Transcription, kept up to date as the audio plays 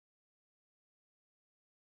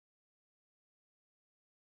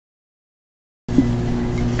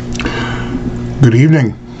Good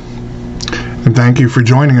evening, and thank you for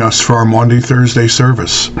joining us for our Maundy Thursday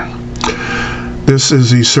service. This is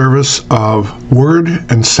the service of Word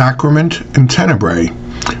and Sacrament in Tenebrae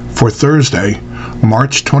for Thursday,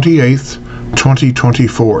 March 28th,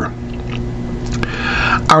 2024.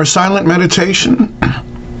 Our silent meditation,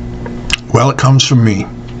 well, it comes from me.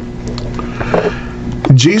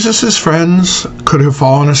 Jesus' friends could have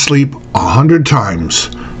fallen asleep 100 times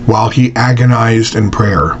while he agonized in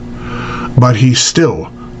prayer, but he still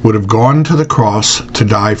would have gone to the cross to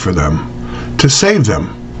die for them, to save them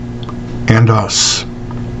and us.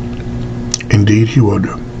 Indeed, he would.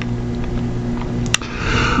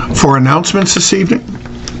 For announcements this evening,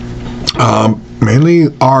 mainly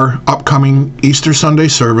our upcoming Easter Sunday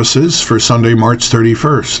services for Sunday, March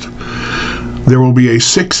 31st. There will be a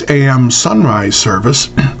 6 a.m. sunrise service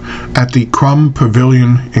at the Crum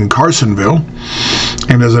Pavilion in Carsonville.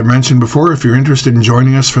 And as I mentioned before, if you're interested in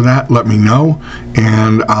joining us for that, let me know,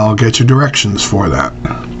 and I'll get you directions for that.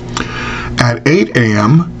 At 8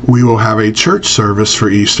 a.m., we will have a church service for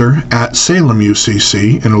Easter at Salem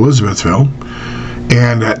UCC in Elizabethville.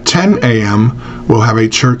 And at 10 a.m., we'll have a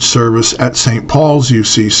church service at St. Paul's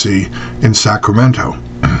UCC in Sacramento.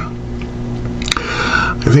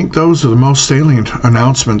 I think those are the most salient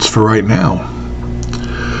announcements for right now.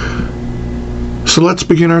 So let's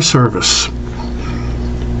begin our service.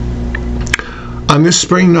 On this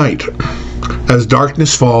spring night, as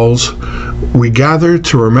darkness falls, we gather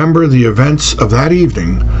to remember the events of that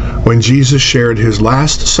evening when Jesus shared his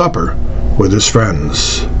Last Supper with his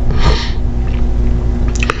friends.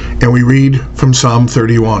 And we read from Psalm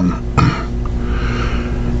 31.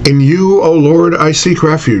 In you, O Lord, I seek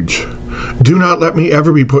refuge. Do not let me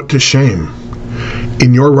ever be put to shame.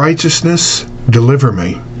 In your righteousness, deliver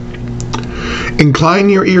me. Incline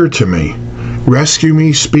your ear to me. Rescue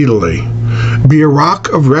me speedily. Be a rock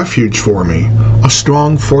of refuge for me, a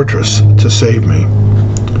strong fortress to save me.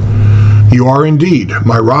 You are indeed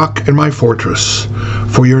my rock and my fortress.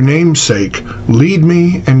 For your name's sake, lead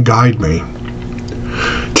me and guide me.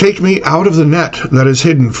 Take me out of the net that is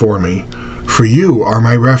hidden for me, for you are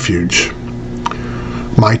my refuge.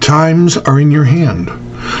 My times are in your hand.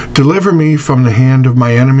 Deliver me from the hand of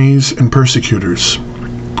my enemies and persecutors.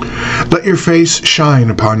 Let your face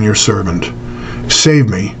shine upon your servant. Save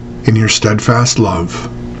me in your steadfast love.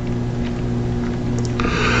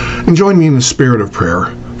 And join me in the spirit of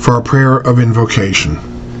prayer for our prayer of invocation.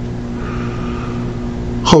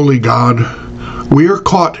 Holy God, we are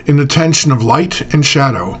caught in the tension of light and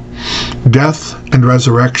shadow, death and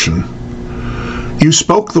resurrection. You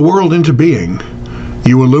spoke the world into being.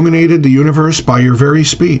 You illuminated the universe by your very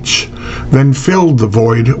speech, then filled the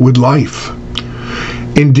void with life.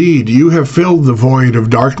 Indeed, you have filled the void of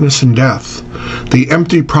darkness and death, the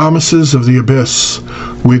empty promises of the abyss,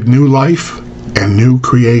 with new life and new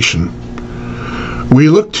creation. We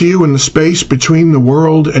look to you in the space between the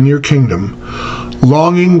world and your kingdom,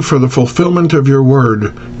 longing for the fulfillment of your word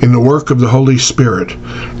in the work of the Holy Spirit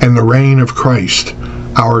and the reign of Christ,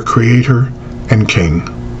 our Creator and King.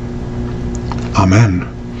 Amen.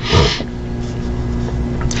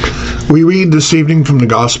 We read this evening from the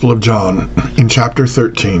Gospel of John in chapter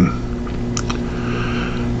 13.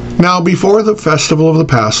 Now before the festival of the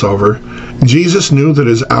Passover, Jesus knew that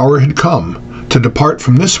his hour had come to depart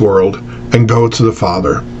from this world and go to the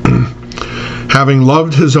Father. Having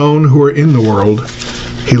loved his own who were in the world,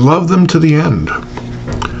 he loved them to the end.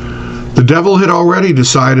 The devil had already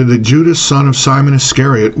decided that Judas, son of Simon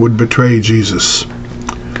Iscariot, would betray Jesus.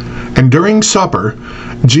 And during supper,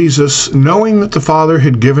 Jesus, knowing that the Father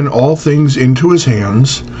had given all things into his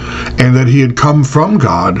hands, and that he had come from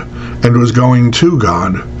God and was going to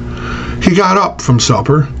God, he got up from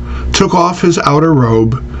supper, took off his outer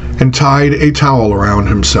robe, and tied a towel around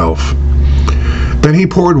himself. Then he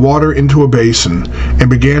poured water into a basin and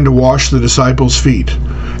began to wash the disciples' feet,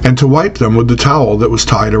 and to wipe them with the towel that was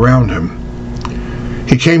tied around him.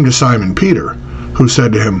 He came to Simon Peter, who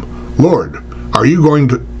said to him, Lord, are you going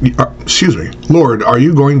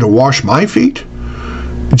to wash my feet?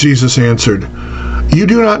 Jesus answered, You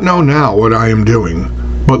do not know now what I am doing,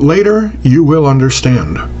 but later you will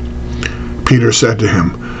understand. Peter said to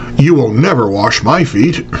him, You will never wash my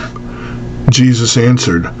feet. Jesus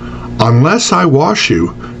answered, Unless I wash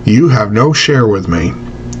you, you have no share with me.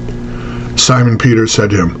 Simon Peter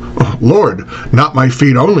said to him, Lord, not my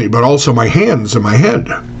feet only, but also my hands and my head.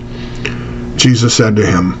 Jesus said to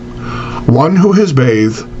him, One who has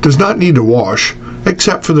bathed does not need to wash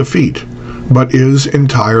except for the feet, but is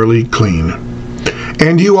entirely clean.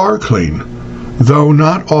 And you are clean, though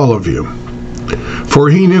not all of you. For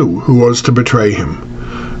he knew who was to betray him.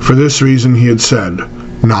 For this reason he had said,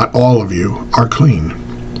 not all of you are clean."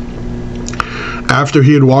 After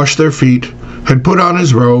he had washed their feet, had put on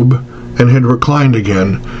his robe, and had reclined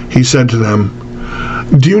again, he said to them,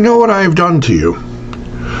 "Do you know what I have done to you?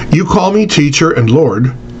 You call me teacher and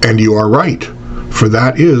Lord, and you are right, for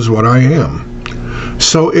that is what I am.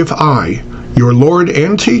 So if I, your Lord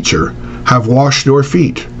and teacher, have washed your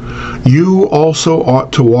feet, you also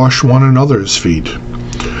ought to wash one another's feet.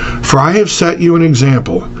 For I have set you an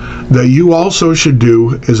example, that you also should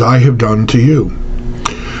do as I have done to you.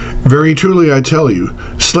 Very truly I tell you,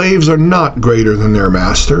 slaves are not greater than their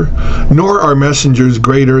master, nor are messengers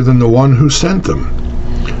greater than the one who sent them.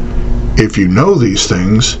 If you know these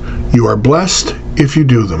things, you are blessed if you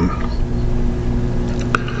do them."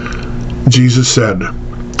 Jesus said,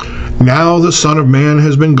 "Now the Son of Man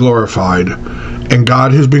has been glorified, and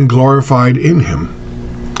God has been glorified in him.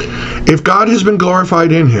 If God has been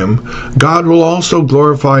glorified in him, God will also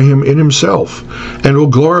glorify him in himself, and will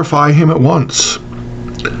glorify him at once.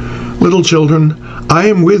 Little children, I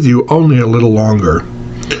am with you only a little longer.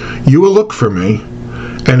 You will look for me,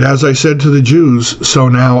 and as I said to the Jews, so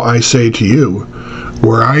now I say to you,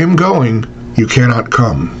 where I am going, you cannot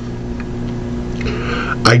come.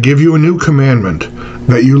 I give you a new commandment,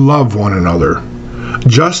 that you love one another.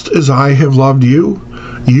 Just as I have loved you,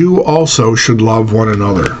 you also should love one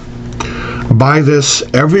another. By this,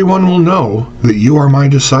 everyone will know that you are my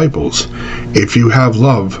disciples, if you have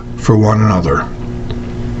love for one another."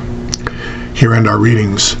 Here end our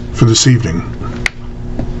readings for this evening.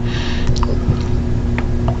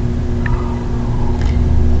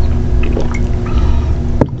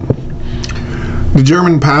 The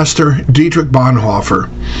German pastor Dietrich Bonhoeffer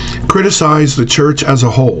criticized the church as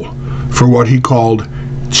a whole for what he called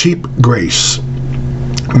cheap grace,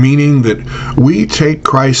 meaning that we take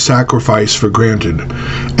Christ's sacrifice for granted,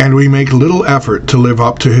 and we make little effort to live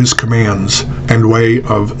up to his commands and way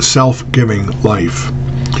of self-giving life.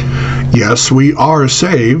 Yes, we are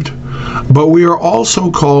saved, but we are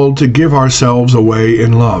also called to give ourselves away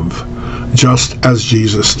in love, just as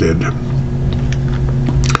Jesus did.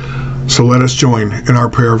 So let us join in our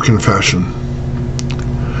prayer of confession.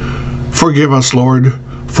 Forgive us, Lord,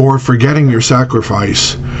 for forgetting your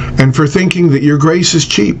sacrifice and for thinking that your grace is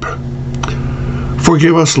cheap.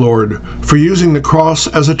 Forgive us, Lord, for using the cross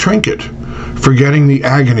as a trinket, forgetting the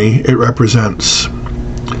agony it represents.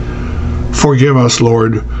 Forgive us,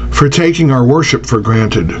 Lord, for taking our worship for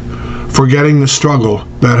granted, forgetting the struggle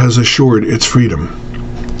that has assured its freedom.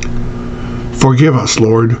 Forgive us,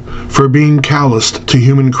 Lord, for being calloused to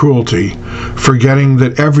human cruelty, forgetting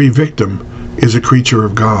that every victim is a creature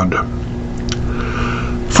of God.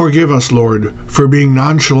 Forgive us, Lord, for being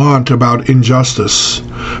nonchalant about injustice,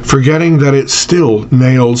 forgetting that it still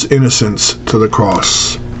nails innocence to the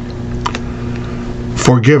cross.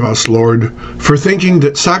 Forgive us, Lord, for thinking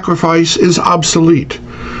that sacrifice is obsolete,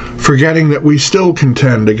 forgetting that we still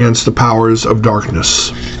contend against the powers of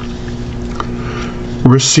darkness.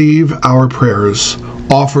 Receive our prayers,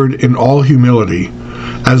 offered in all humility,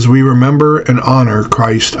 as we remember and honor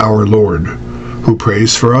Christ our Lord, who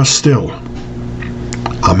prays for us still.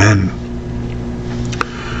 Amen.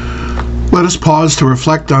 Let us pause to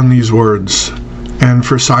reflect on these words and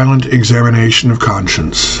for silent examination of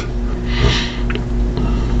conscience.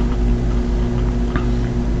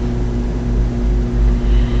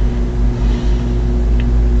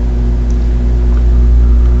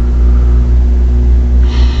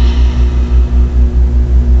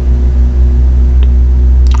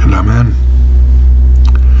 And amen.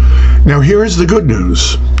 Now here is the good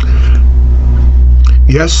news.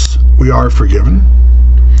 Yes, we are forgiven,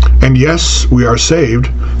 and yes, we are saved,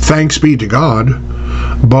 thanks be to God,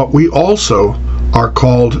 but we also are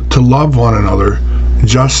called to love one another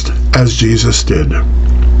just as Jesus did.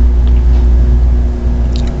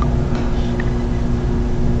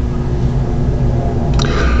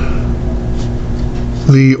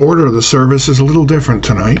 The order of the service is a little different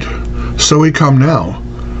tonight, so we come now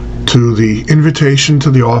to the invitation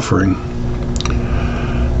to the offering.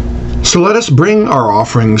 So let us bring our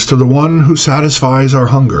offerings to the one who satisfies our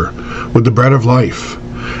hunger with the bread of life,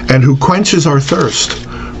 and who quenches our thirst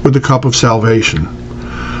with the cup of salvation.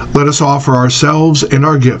 Let us offer ourselves and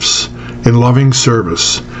our gifts in loving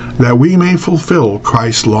service, that we may fulfill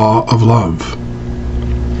Christ's law of love.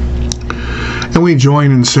 And we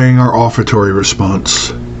join in saying our offertory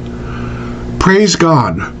response. Praise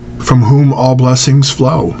God, from whom all blessings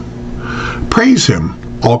flow. Praise him,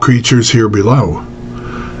 all creatures here below.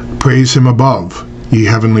 Praise him above, ye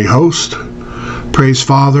heavenly host. Praise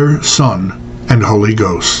Father, Son, and Holy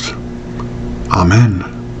Ghost. Amen.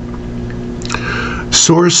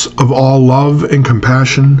 source of all love and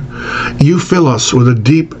compassion, you fill us with a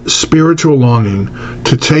deep spiritual longing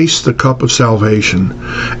to taste the cup of salvation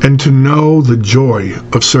and to know the joy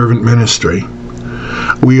of servant ministry.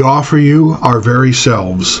 We offer you our very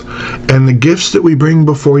selves and the gifts that we bring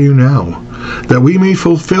before you now, that we may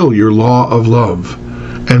fulfill your law of love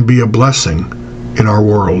and be a blessing in our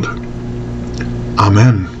world.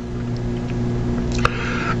 Amen.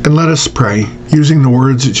 And let us pray using the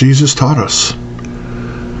words that Jesus taught us.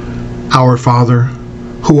 Our Father,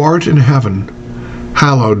 who art in heaven,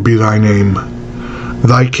 hallowed be thy name.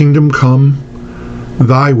 Thy kingdom come,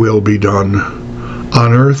 thy will be done,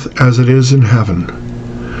 on earth as it is in heaven.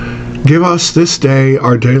 Give us this day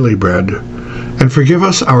our daily bread, and forgive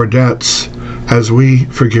us our debts as we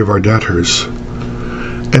forgive our debtors.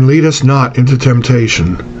 And lead us not into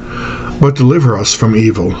temptation, but deliver us from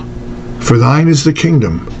evil. For thine is the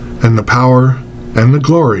kingdom, and the power, and the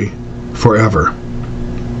glory, forever.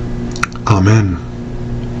 Amen.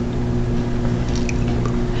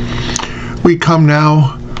 We come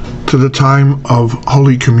now to the time of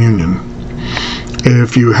Holy Communion.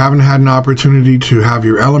 If you haven't had an opportunity to have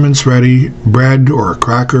your elements ready, bread or a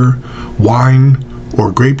cracker, wine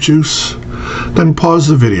or grape juice, then pause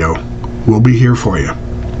the video. We'll be here for you.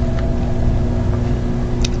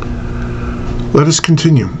 Let us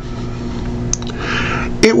continue.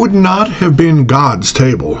 It would not have been God's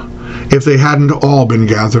table if they hadn't all been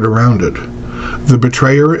gathered around it. The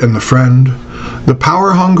betrayer and the friend, the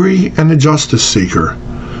power-hungry and the justice-seeker,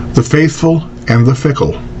 the faithful and the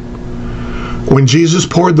fickle. When Jesus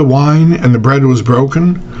poured the wine and the bread was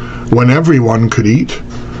broken, when everyone could eat,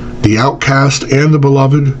 the outcast and the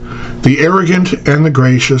beloved, the arrogant and the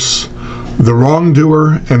gracious, the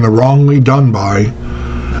wrongdoer and the wrongly done by,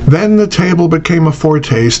 then the table became a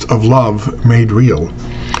foretaste of love made real,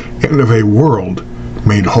 and of a world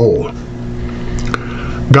made whole.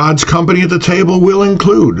 God's company at the table will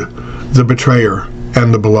include the betrayer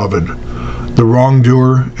and the beloved, the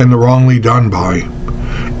wrongdoer and the wrongly done by.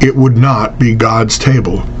 It would not be God's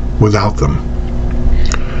table without them.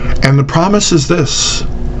 And the promise is this,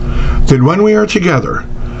 that when we are together,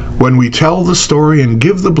 when we tell the story and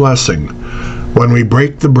give the blessing, when we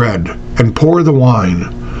break the bread and pour the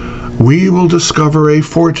wine, we will discover a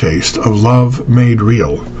foretaste of love made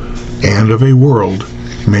real and of a world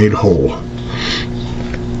made whole.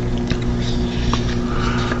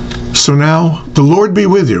 So now, the Lord be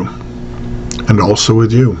with you, and also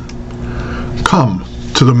with you. Come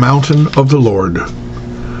to the mountain of the Lord.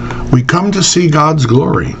 We come to see God's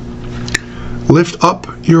glory. Lift up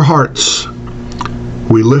your hearts.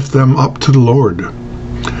 We lift them up to the Lord.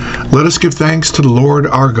 Let us give thanks to the Lord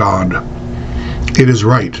our God. It is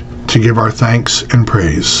right to give our thanks and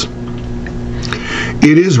praise.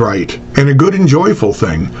 It is right and a good and joyful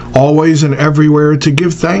thing, always and everywhere, to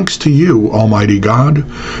give thanks to you, Almighty God,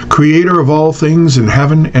 Creator of all things in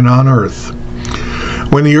heaven and on earth.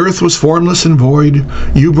 When the earth was formless and void,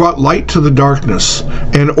 you brought light to the darkness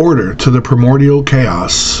and order to the primordial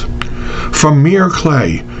chaos. From mere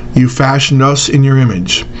clay, you fashioned us in your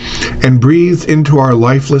image and breathed into our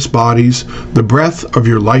lifeless bodies the breath of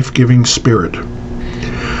your life-giving Spirit.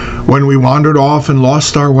 When we wandered off and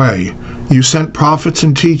lost our way, you sent prophets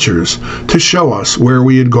and teachers to show us where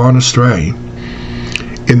we had gone astray.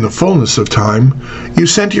 In the fullness of time, you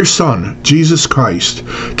sent your Son, Jesus Christ,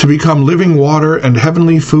 to become living water and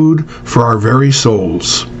heavenly food for our very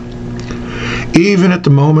souls. Even at the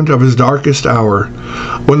moment of his darkest hour,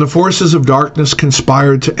 when the forces of darkness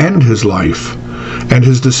conspired to end his life, and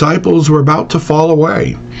his disciples were about to fall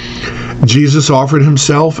away, Jesus offered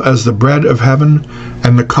himself as the bread of heaven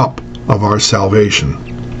and the cup of our salvation.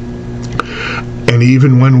 And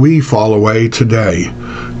even when we fall away today,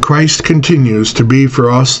 Christ continues to be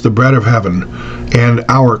for us the bread of heaven and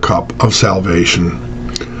our cup of salvation.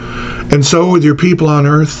 And so with your people on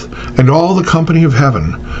earth and all the company of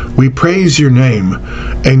heaven, we praise your name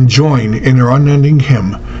and join in your unending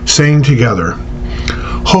hymn, saying together,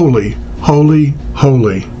 Holy, holy,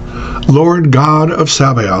 holy, Lord God of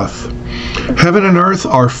Sabaoth. Heaven and earth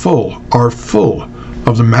are full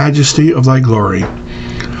of the majesty of thy glory.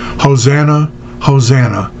 Hosanna,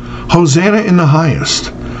 Hosanna, Hosanna in the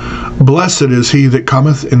highest. Blessed is he that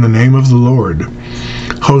cometh in the name of the Lord.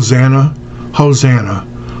 Hosanna, Hosanna,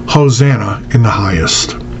 Hosanna in the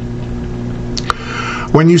highest.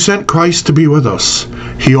 When you sent Christ to be with us,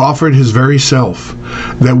 he offered his very self,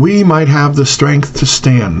 that we might have the strength to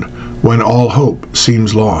stand when all hope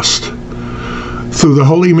seems lost. Through the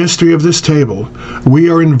holy mystery of this table, we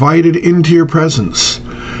are invited into your presence,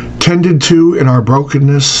 tended to in our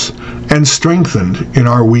brokenness, and strengthened in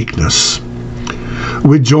our weakness.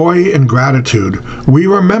 With joy and gratitude, we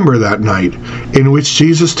remember that night in which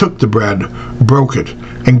Jesus took the bread, broke it,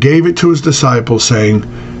 and gave it to his disciples, saying,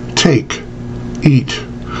 "Take, eat.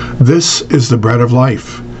 This is the bread of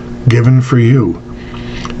life, given for you.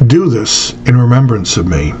 Do this in remembrance of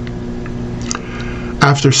me."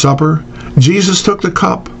 After supper, Jesus took the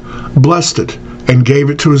cup, blessed it, and gave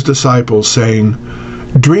it to his disciples, saying,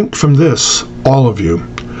 "Drink from this, all of you.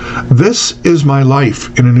 This is my life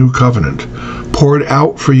in a new covenant, poured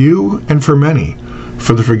out for you and for many,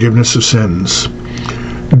 for the forgiveness of sins.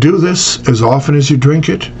 Do this as often as you drink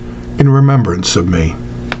it, in remembrance of me."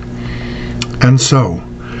 And so,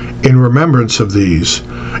 in remembrance of these,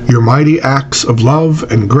 your mighty acts of love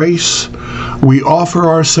and grace, we offer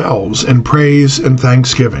ourselves in praise and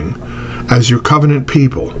thanksgiving as your covenant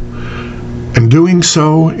people, and doing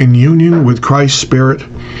so in union with Christ's Spirit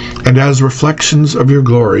and as reflections of your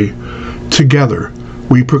glory, together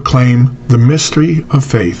we proclaim the mystery of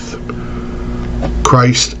faith.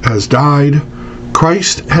 Christ has died,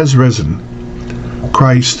 Christ has risen,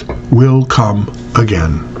 Christ will come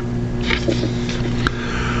again.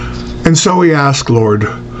 And so we ask, Lord,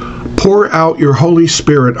 pour out your Holy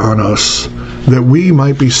Spirit on us, that we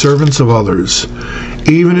might be servants of others,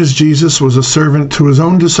 even as Jesus was a servant to his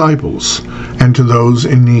own disciples and to those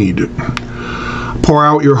in need. Pour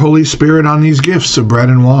out your Holy Spirit on these gifts of bread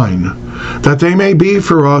and wine, that they may be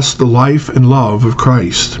for us the life and love of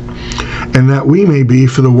Christ, and that we may be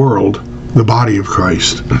for the world the body of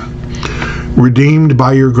Christ. Redeemed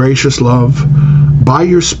by your gracious love, by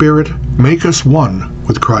your Spirit, make us one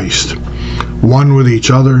with Christ, one with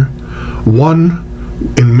each other, one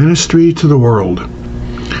in ministry to the world.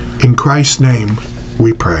 In Christ's name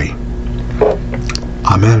we pray.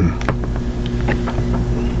 Amen.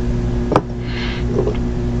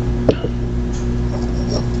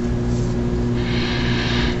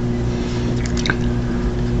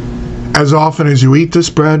 As often as you eat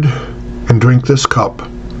this bread and drink this cup,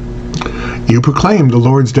 you proclaim the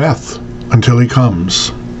Lord's death until he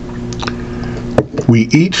comes. We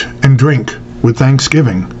eat and drink with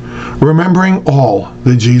thanksgiving, remembering all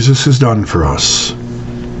that Jesus has done for us.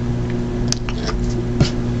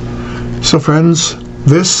 So friends,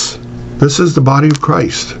 this is the body of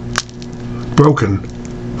Christ, broken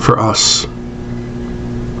for us.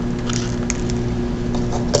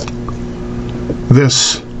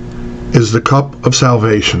 This is the cup of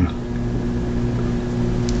salvation.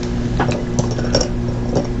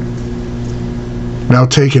 Now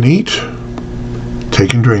take and eat,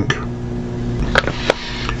 take and drink.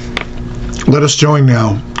 Let us join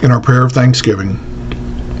now in our prayer of thanksgiving.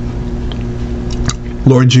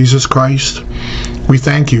 Lord Jesus Christ, we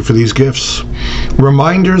thank you for these gifts,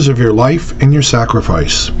 reminders of your life and your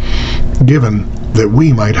sacrifice, given that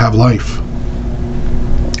we might have life.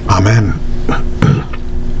 Amen.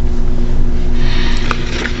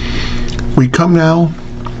 We come now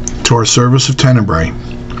to our service of Tenebrae.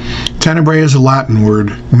 Tenebrae is a Latin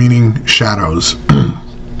word meaning shadows.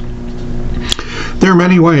 There are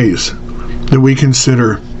many ways that we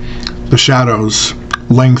consider the shadows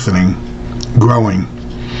lengthening, growing,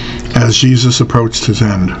 as Jesus approached his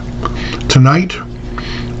end. Tonight,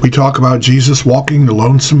 we talk about Jesus walking the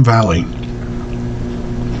lonesome valley.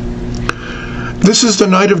 This is the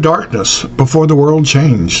night of darkness before the world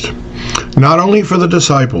changed, not only for the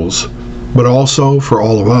disciples, but also for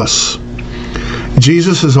all of us.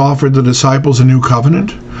 Jesus has offered the disciples a new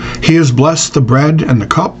covenant. He has blessed the bread and the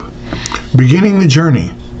cup, beginning the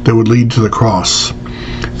journey that would lead to the cross,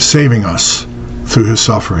 saving us through his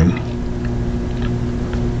suffering.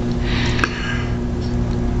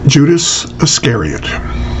 Judas Iscariot.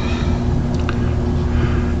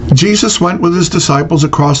 Jesus went with his disciples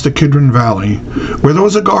across the Kidron Valley, where there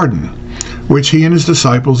was a garden, which he and his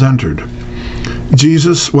disciples entered.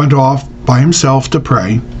 Jesus went off by himself to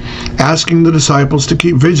pray, asking the disciples to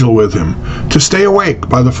keep vigil with him, to stay awake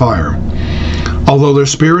by the fire. Although their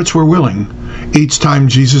spirits were willing, each time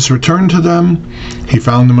Jesus returned to them, he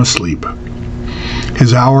found them asleep.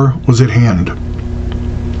 His hour was at hand.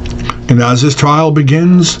 And as his trial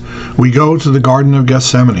begins, we go to the Garden of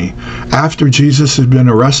Gethsemane, after Jesus has been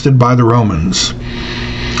arrested by the Romans.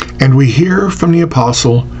 And we hear from the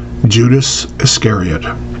apostle Judas Iscariot.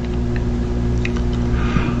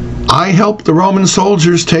 I helped the Roman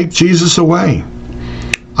soldiers take Jesus away.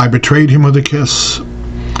 I betrayed him with a kiss.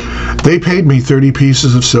 They paid me 30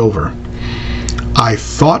 pieces of silver. I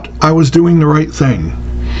thought I was doing the right thing.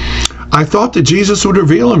 I thought that Jesus would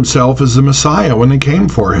reveal himself as the Messiah when they came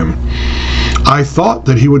for him. I thought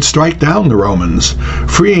that he would strike down the Romans,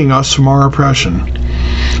 freeing us from our oppression.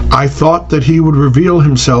 I thought that he would reveal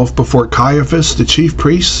himself before Caiaphas, the chief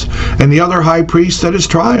priest, and the other high priest at his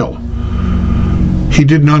trial. He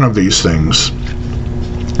did none of these things.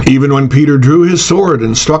 Even when Peter drew his sword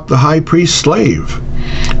and struck the high priest's slave,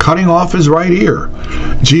 cutting off his right ear,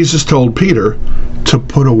 Jesus told Peter to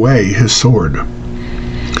put away his sword.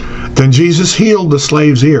 Then Jesus healed the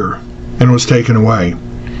slave's ear and was taken away.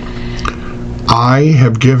 I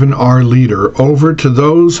have given our leader over to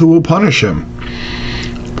those who will punish him.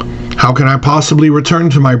 How can I possibly return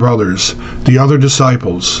to my brothers, the other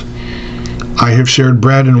disciples? I have shared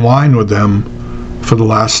bread and wine with them for the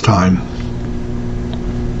last time.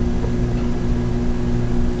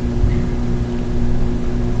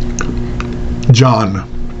 John,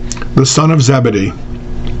 the son of Zebedee.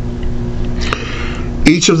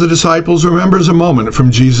 Each of the disciples remembers a moment from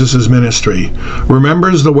Jesus' ministry,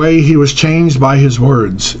 remembers the way he was changed by his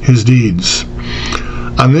words, his deeds.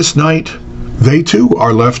 On this night, they too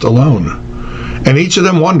are left alone, and each of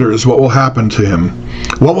them wonders what will happen to him.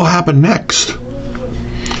 What will happen next?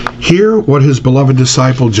 Hear what his beloved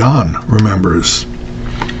disciple John remembers.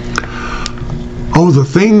 Oh, the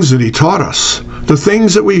things that he taught us, the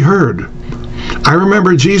things that we heard. I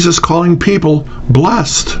remember Jesus calling people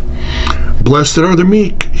blessed. Blessed are the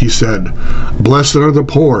meek, he said. Blessed are the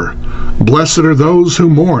poor. Blessed are those who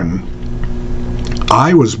mourn.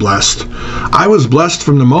 I was blessed. I was blessed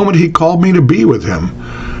from the moment he called me to be with him,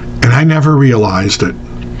 and I never realized it.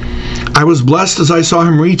 I was blessed as I saw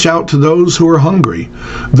him reach out to those who were hungry,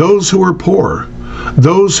 those who were poor,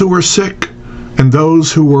 those who were sick, and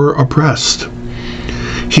those who were oppressed.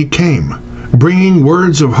 He came, bringing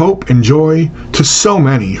words of hope and joy to so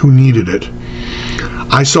many who needed it.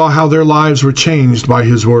 I saw how their lives were changed by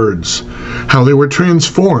his words, how they were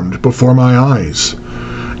transformed before my eyes.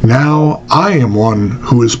 Now I am one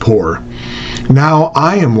who is poor. Now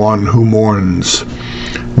I am one who mourns.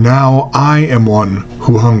 Now I am one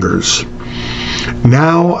who hungers.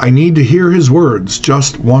 Now I need to hear his words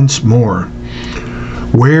just once more.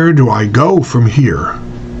 Where do I go from here?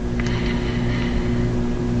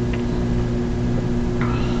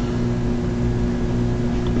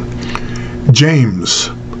 James,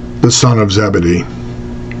 the son of Zebedee.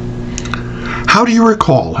 How do you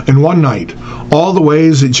recall in one night all the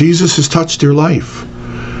ways that Jesus has touched your life?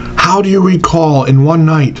 How do you recall in one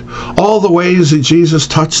night all the ways that Jesus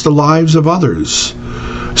touched the lives of others?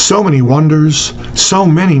 So many wonders, so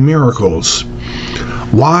many miracles.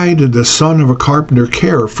 Why did the son of a carpenter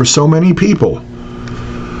care for so many people?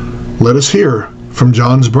 Let us hear from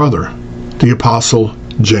John's brother, the Apostle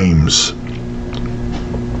James.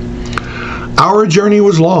 Our journey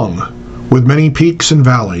was long, with many peaks and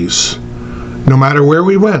valleys. No matter where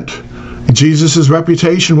we went, Jesus'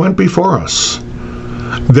 reputation went before us.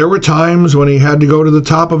 There were times when he had to go to the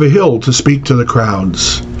top of a hill to speak to the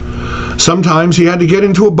crowds. Sometimes he had to get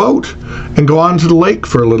into a boat and go on to the lake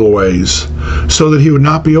for a little ways, so that he would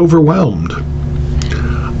not be overwhelmed.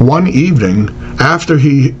 One evening, after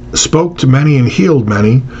he spoke to many and healed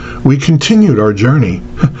many, we continued our journey,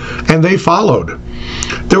 and they followed.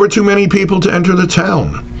 There were too many people to enter the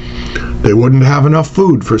town. They wouldn't have enough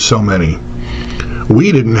food for so many.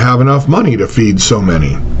 We didn't have enough money to feed so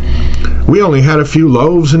many. We only had a few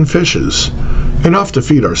loaves and fishes, enough to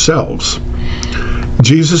feed ourselves.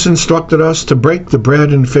 Jesus instructed us to break the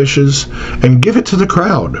bread and fishes and give it to the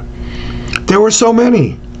crowd. There were so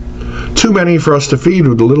many, too many for us to feed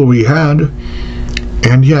with the little we had.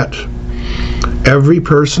 And yet, every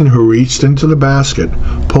person who reached into the basket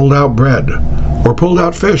pulled out bread or pulled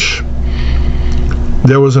out fish.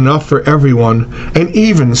 There was enough for everyone, and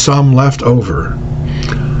even some left over.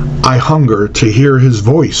 I hunger to hear his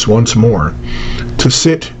voice once more, to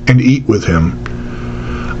sit and eat with him.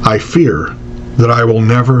 I fear that I will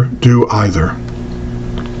never do either.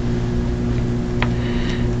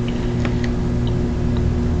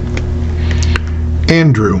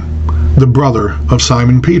 Andrew, the brother of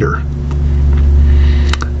Simon Peter.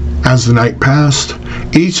 As the night passed,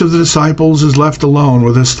 each of the disciples is left alone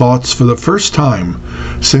with his thoughts for the first time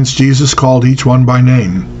since Jesus called each one by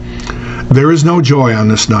name. There is no joy on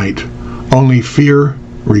this night, only fear,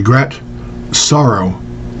 regret, sorrow,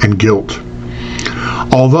 and guilt.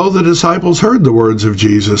 Although the disciples heard the words of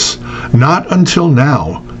Jesus, not until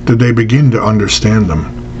now did they begin to understand them.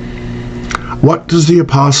 What does the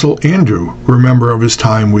Apostle Andrew remember of his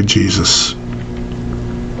time with Jesus?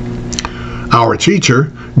 Our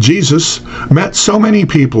teacher, Jesus, met so many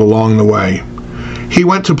people along the way. He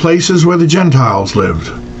went to places where the Gentiles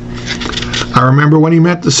lived. I remember when he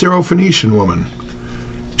met the Syrophoenician woman.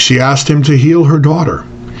 She asked him to heal her daughter.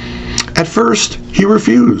 At first, he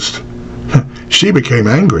refused. She became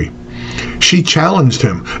angry. She challenged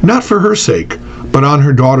him, not for her sake, but on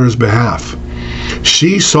her daughter's behalf.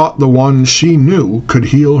 She sought the one she knew could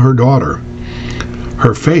heal her daughter.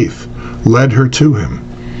 Her faith led her to him.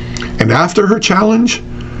 And after her challenge,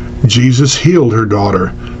 Jesus healed her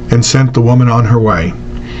daughter and sent the woman on her way.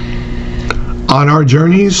 On our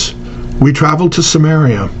journeys, we traveled to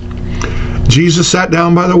Samaria. Jesus sat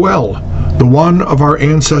down by the well, the one of our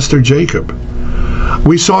ancestor Jacob.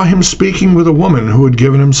 We saw him speaking with a woman who had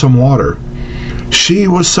given him some water. She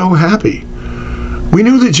was so happy. We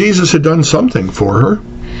knew that Jesus had done something for her.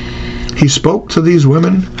 He spoke to these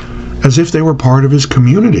women as if they were part of his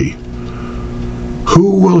community.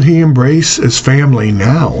 Who will he embrace as family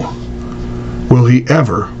now? Will he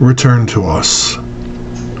ever return to us?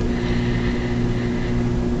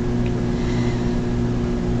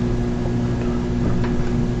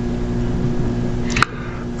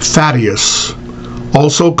 Thaddeus,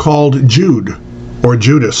 also called Jude or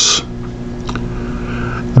Judas.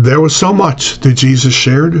 There was so much that Jesus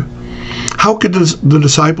shared. How could the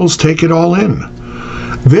disciples take it all in?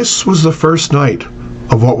 This was the first night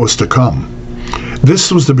of what was to come.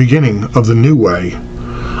 This was the beginning of the new way.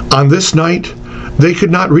 On this night, they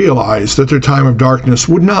could not realize that their time of darkness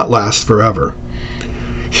would not last forever.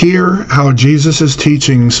 Hear how Jesus'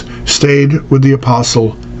 teachings stayed with the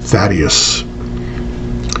apostle Thaddeus.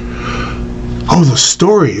 Oh, the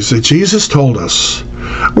stories that Jesus told us.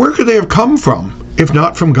 Where could they have come from, if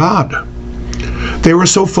not from God? They were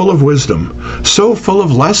so full of wisdom, so full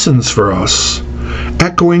of lessons for us,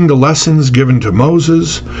 echoing the lessons given to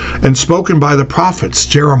Moses and spoken by the prophets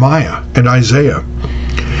Jeremiah and Isaiah.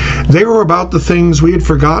 They were about the things we had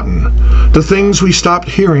forgotten, the things we stopped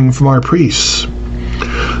hearing from our priests.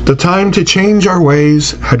 The time to change our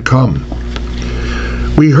ways had come.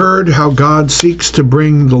 We heard how God seeks to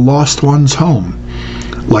bring the lost ones home,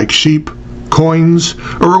 like sheep, coins,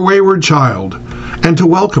 or a wayward child, and to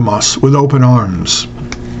welcome us with open arms.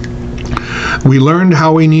 We learned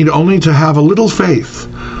how we need only to have a little faith,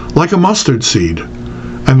 like a mustard seed,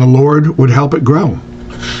 and the Lord would help it grow.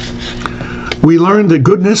 We learned that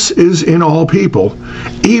goodness is in all people,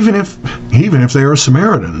 even if they are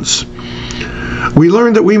Samaritans. We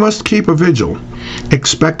learned that we must keep a vigil,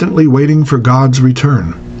 expectantly waiting for God's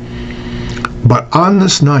return. But on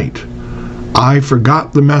this night, I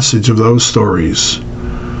forgot the message of those stories.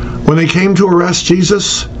 When they came to arrest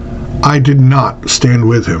Jesus, I did not stand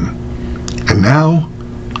with him. And now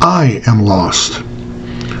I am lost.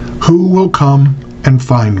 Who will come and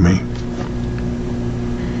find me?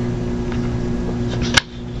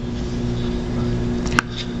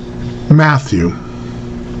 Matthew.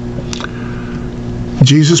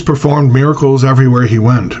 Jesus performed miracles everywhere he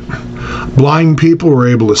went. Blind people were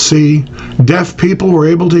able to see, deaf people were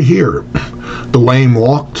able to hear, the lame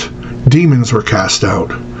walked, demons were cast out.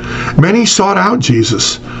 Many sought out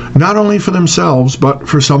Jesus, not only for themselves, but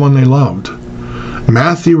for someone they loved.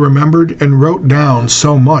 Matthew remembered and wrote down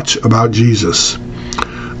so much about Jesus.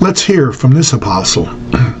 Let's hear from this apostle.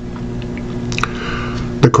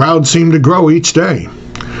 The crowd seemed to grow each day.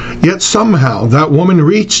 Yet somehow that woman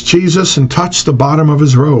reached Jesus and touched the bottom of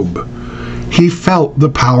his robe. He felt the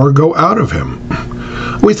power go out of him.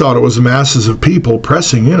 We thought it was the masses of people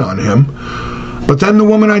pressing in on him, but then the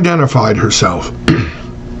woman identified herself.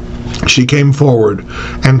 She came forward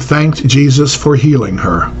and thanked Jesus for healing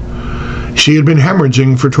her. She had been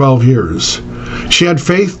hemorrhaging for 12 years. She had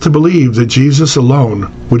faith to believe that Jesus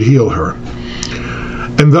alone would heal her.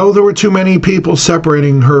 And though there were too many people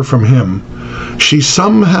separating her from him, she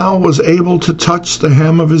somehow was able to touch the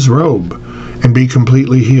hem of his robe and be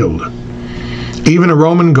completely healed. Even a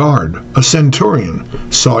Roman guard, a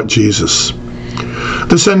centurion, sought Jesus.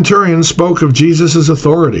 The centurion spoke of Jesus'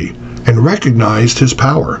 authority and recognized his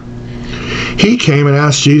power. He came and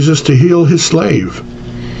asked Jesus to heal his slave.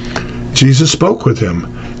 Jesus spoke with him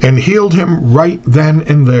and healed him right then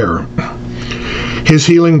and there. His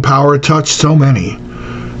healing power touched so many.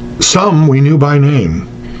 Some we knew by name,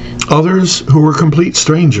 others who were complete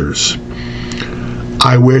strangers.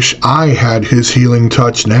 I wish I had his healing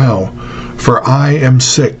touch now, for I am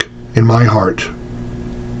sick in my heart.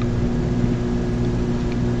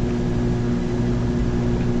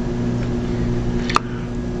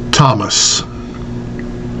 Thomas.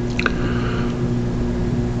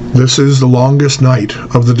 This is the longest night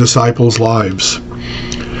of the disciples' lives.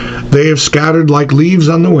 They have scattered like leaves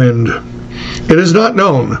on the wind. It is not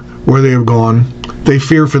known where they have gone. They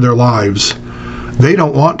fear for their lives. They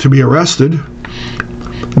don't want to be arrested.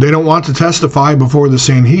 They don't want to testify before the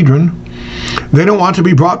Sanhedrin. They don't want to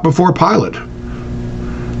be brought before Pilate.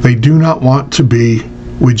 They do not want to be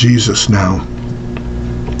with Jesus now.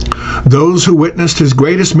 Those who witnessed his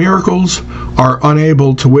greatest miracles are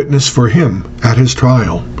unable to witness for him at his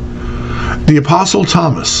trial. The Apostle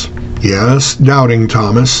Thomas, yes, doubting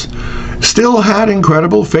Thomas, still had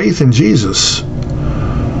incredible faith in Jesus.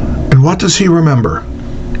 And what does he remember?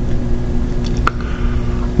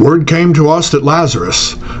 Word came to us that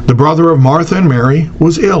Lazarus, the brother of Martha and Mary,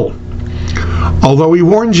 was ill. Although he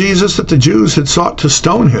warned Jesus that the Jews had sought to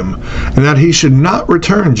stone him and that he should not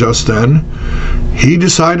return just then, he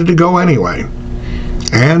decided to go anyway.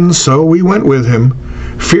 And so we went with him,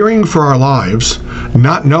 fearing for our lives,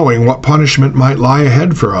 not knowing what punishment might lie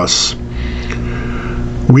ahead for us.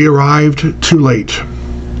 We arrived too late.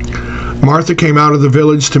 Martha came out of the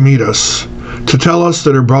village to meet us, to tell us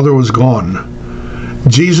that her brother was gone.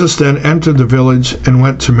 Jesus then entered the village and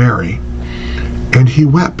went to Mary, and he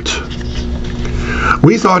wept.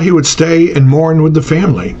 We thought he would stay and mourn with the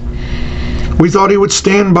family. We thought he would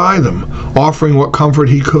stand by them, offering what comfort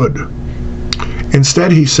he could.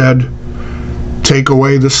 Instead, he said, "Take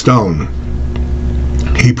away the stone."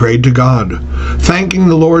 He prayed to God, thanking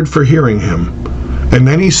the Lord for hearing him. And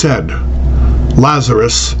then he said,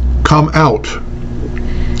 "Lazarus, come out."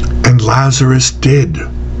 And Lazarus did.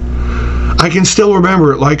 I can still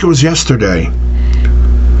remember it like it was yesterday.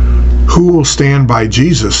 Who will stand by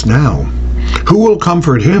Jesus now? Who will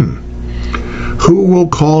comfort him? Who will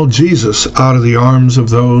call Jesus out of the arms of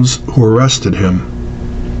those who arrested him?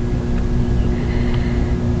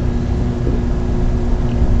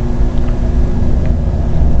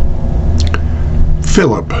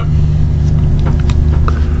 Philip.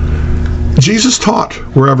 Jesus taught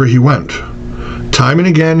wherever he went. Time and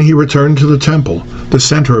again he returned to the temple, the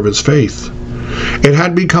center of his faith. It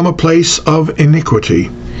had become a place of iniquity.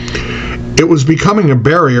 It was becoming a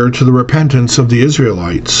barrier to the repentance of the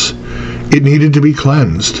Israelites. It needed to be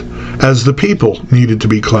cleansed, as the people needed to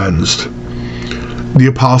be cleansed. The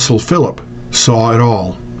Apostle Philip saw it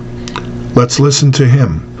all. Let's listen to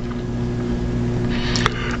him.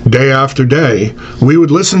 Day after day, we would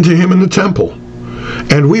listen to him in the temple,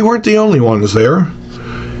 and we weren't the only ones there.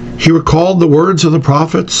 He recalled the words of the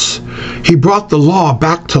prophets. He brought the law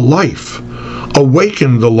back to life,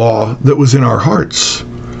 awakened the law that was in our hearts.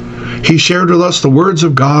 He shared with us the words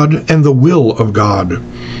of God and the will of God.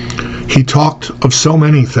 He talked of so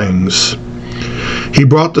many things. He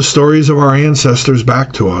brought the stories of our ancestors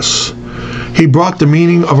back to us. He brought the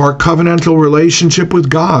meaning of our covenantal relationship with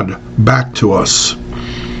God back to us.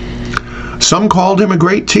 Some called him a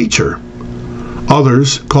great teacher.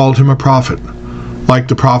 Others called him a prophet, like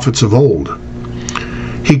the prophets of old.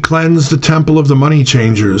 He cleansed the temple of the money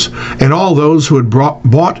changers and all those who had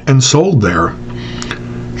bought and sold there.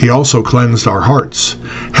 He also cleansed our hearts,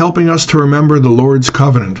 helping us to remember the Lord's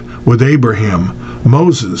covenant with Abraham,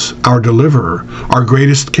 Moses, our deliverer, our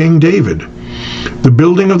greatest King David, the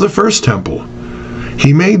building of the first temple.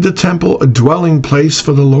 He made the temple a dwelling place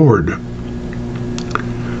for the Lord.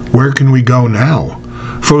 Where can we go now?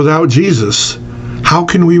 For without Jesus, how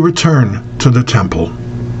can we return to the temple?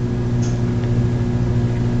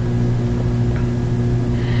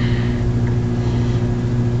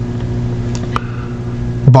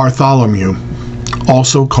 Bartholomew,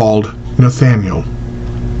 also called Nathanael.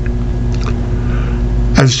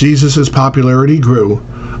 As Jesus' popularity grew,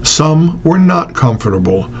 some were not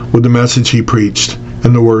comfortable with the message he preached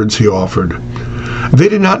and the words he offered. They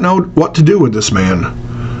did not know what to do with this man.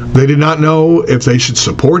 They did not know if they should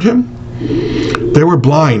support him. They were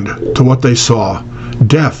blind to what they saw,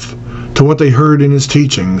 deaf to what they heard in his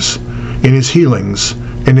teachings, in his healings,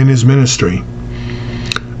 and in his ministry.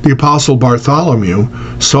 The Apostle Bartholomew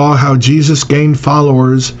saw how Jesus gained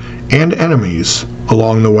followers and enemies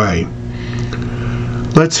along the way.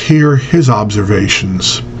 Let's hear his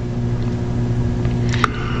observations.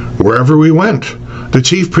 Wherever we went, the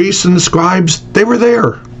chief priests and the scribes, they were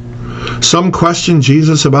there. Some questioned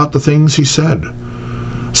Jesus about the things he said.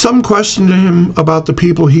 Some questioned him about the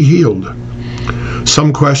people he healed.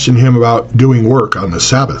 Some questioned him about doing work on the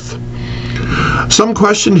Sabbath. Some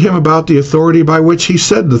questioned him about the authority by which he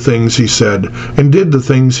said the things he said and did the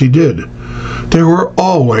things he did. There were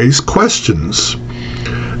always questions.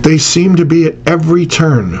 They seemed to be at every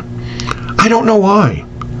turn. I don't know why.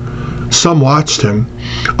 Some watched him.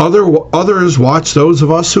 Others watched those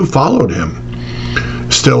of us who followed him.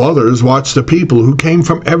 Still others watched the people who came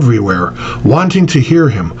from everywhere, wanting to hear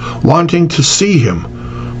him, wanting to see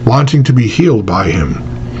him, wanting to be healed by him.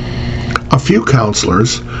 A few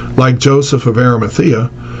counselors, like Joseph of Arimathea,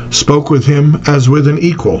 spoke with him as with an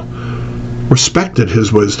equal, respected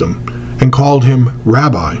his wisdom, and called him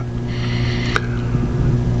Rabbi.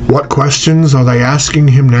 What questions are they asking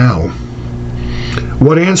him now?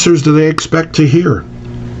 What answers do they expect to hear?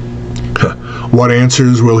 What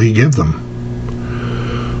answers will he give them?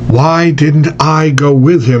 Why didn't I go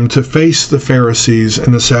with him to face the Pharisees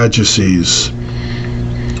and the Sadducees?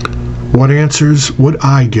 What answers would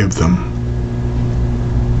I give them?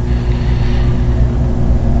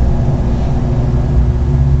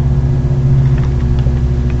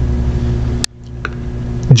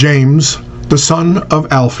 James, the son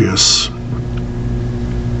of Alphaeus.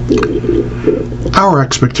 Our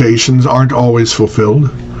expectations aren't always fulfilled.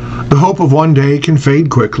 The hope of one day can fade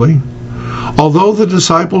quickly. Although the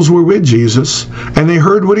disciples were with Jesus and they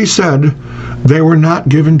heard what he said, they were not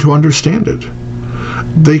given to understand it.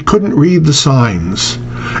 They couldn't read the signs.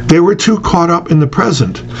 They were too caught up in the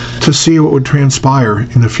present to see what would transpire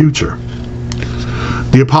in the future.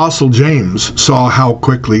 The Apostle James saw how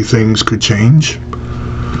quickly things could change.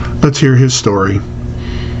 Let's hear his story.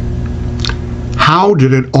 How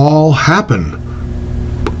did it all happen?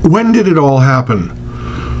 When did it all happen?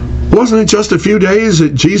 Wasn't it just a few days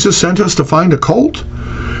that Jesus sent us to find a colt?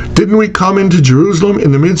 Didn't we come into Jerusalem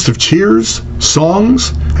in the midst of cheers,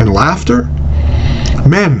 songs, and laughter?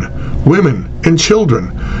 Men, women, and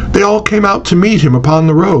children, they all came out to meet him upon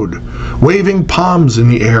the road, waving palms in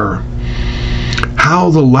the air. How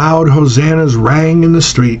the loud hosannas rang in the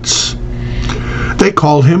streets. They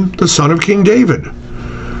called him the son of King David.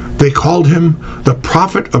 They called him the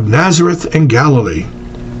prophet of Nazareth and Galilee.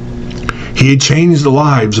 He had changed the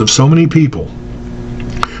lives of so many people.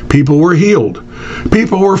 People were healed.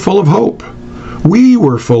 People were full of hope. We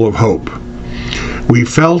were full of hope. We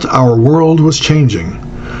felt our world was changing,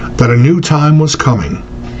 that a new time was coming.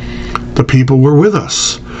 The people were with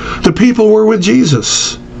us. The people were with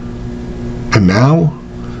Jesus. And now,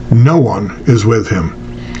 no one is with him,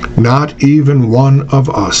 not even one of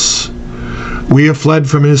us. We have fled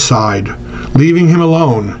from his side, leaving him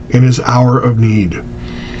alone in his hour of need.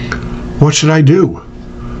 What should I do?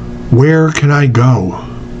 Where can I go?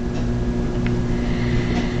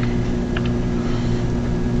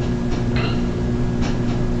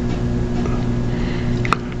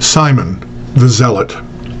 Simon the Zealot.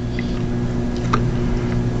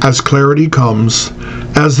 As clarity comes,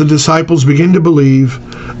 as the disciples begin to believe,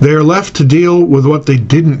 they are left to deal with what they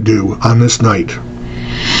didn't do on this night.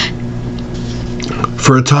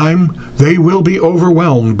 For a time, they will be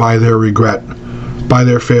overwhelmed by their regret, by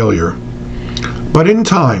their failure. But in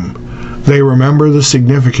time, they remember the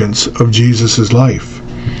significance of Jesus' life.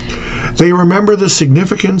 They remember the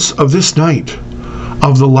significance of this night,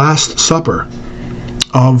 of the Last Supper,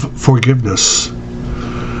 of forgiveness.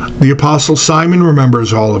 The Apostle Simon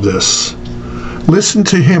remembers all of this. Listen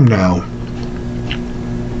to him now.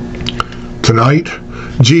 Tonight,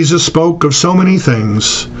 Jesus spoke of so many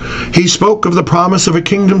things. He spoke of the promise of a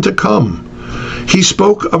kingdom to come. He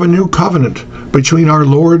spoke of a new covenant between our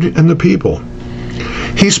Lord and the people.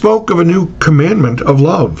 He spoke of a new commandment of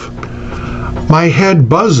love. My head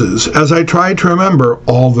buzzes as I try to remember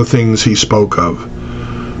all the things he spoke of.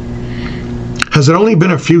 Has it only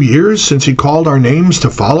been a few years since he called our names to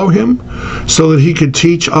follow him so that he could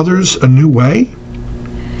teach others a new way?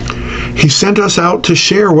 He sent us out to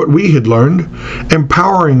share what we had learned,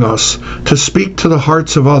 empowering us to speak to the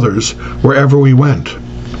hearts of others wherever we went.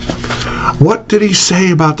 What did he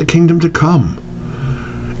say about the kingdom to come?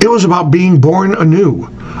 It was about being born anew,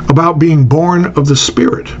 about being born of the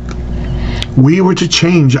Spirit. We were to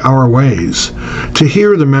change our ways, to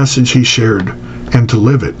hear the message he shared, and to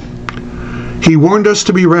live it. He warned us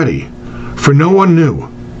to be ready, for no one knew,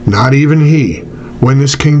 not even he, when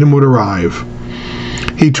this kingdom would arrive.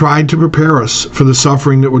 He tried to prepare us for the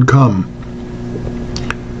suffering that would come.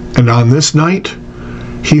 And on this night,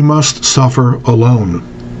 he must suffer alone.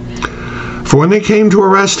 For when they came to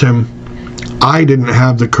arrest him, I didn't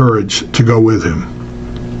have the courage to go with him.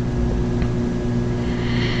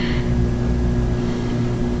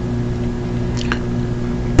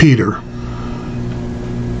 Peter.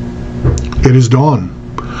 It is dawn.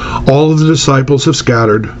 All of the disciples have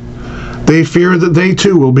scattered. They fear that they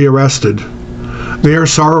too will be arrested. They are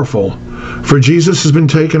sorrowful, for Jesus has been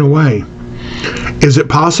taken away. Is it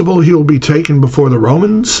possible he will be taken before the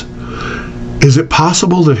Romans? Is it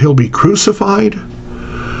possible that he'll be crucified?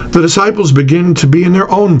 The disciples begin to be in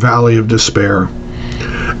their own valley of despair.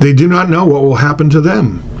 They do not know what will happen to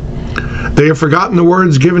them. They have forgotten the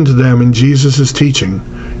words given to them in Jesus' teaching,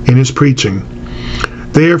 in his preaching.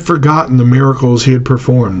 They have forgotten the miracles he had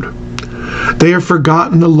performed. They have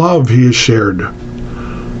forgotten the love he has shared.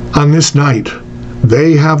 On this night,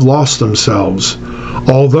 they have lost themselves,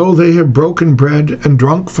 although they have broken bread and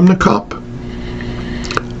drunk from the cup.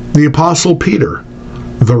 The Apostle Peter,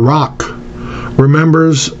 the rock,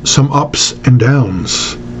 remembers some ups and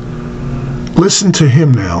downs. Listen to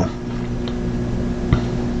him now.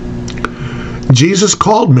 Jesus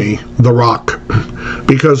called me the Rock,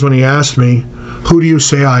 because when he asked me, "Who do you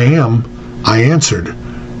say I am?" I answered,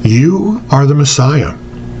 "You are the Messiah."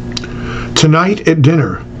 Tonight at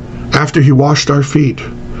dinner, after he washed our feet,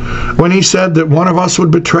 when he said that one of us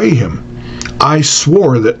would betray him, I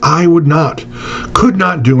swore that I could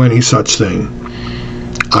not do any such thing.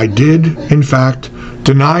 I did, in fact,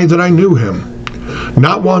 deny that I knew him,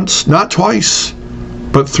 not once, not twice,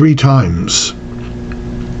 but 3 times.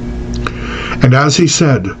 And as he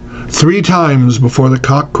said, 3 times before the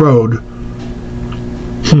cock crowed,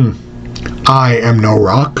 I am no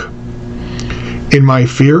rock. In my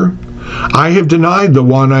fear, I have denied the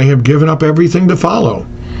one I have given up everything to follow.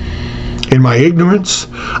 In my ignorance,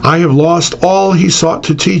 I have lost all he sought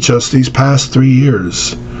to teach us these past 3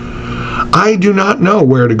 years. I do not know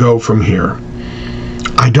where to go from here.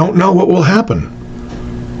 I don't know what will happen.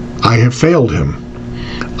 I have failed him.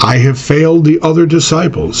 I have failed the other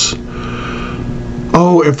disciples.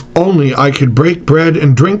 Oh, if only I could break bread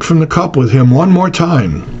and drink from the cup with him one more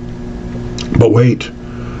time. But wait,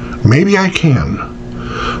 maybe I can.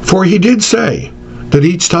 For he did say that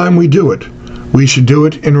each time we do it, we should do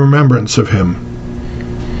it in remembrance of him.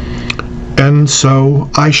 And so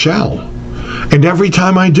I shall. And every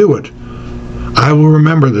time I do it, I will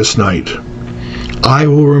remember this night. I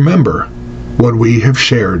will remember what we have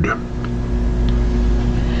shared.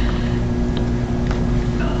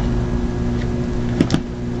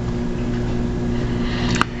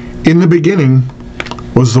 In the beginning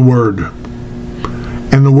was the Word,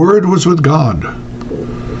 and the Word was with God,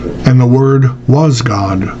 and the Word was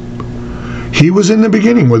God. He was in the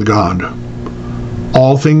beginning with God.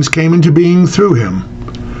 All things came into being through him,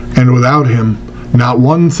 and without him not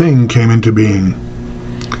one thing came into being.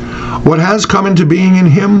 What has come into being in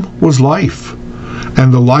him was life,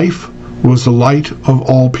 and the life was the light of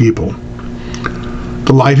all people.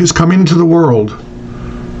 The light has come into the world,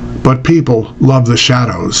 but people love the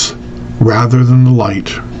shadows rather than the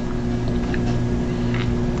light.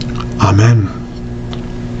 Amen.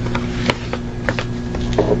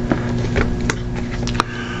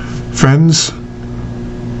 Friends,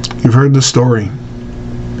 you've heard the story.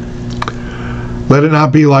 Let it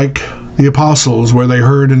not be like the apostles, where they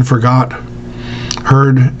heard and forgot,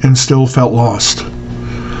 heard and still felt lost.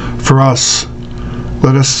 For us,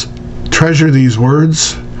 let us treasure these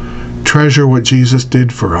words, treasure what Jesus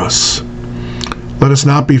did for us. Let us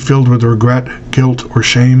not be filled with regret, guilt, or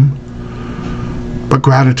shame, but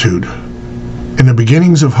gratitude and the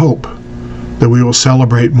beginnings of hope that we will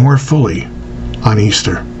celebrate more fully on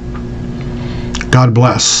Easter. God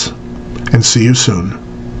bless, and see you soon.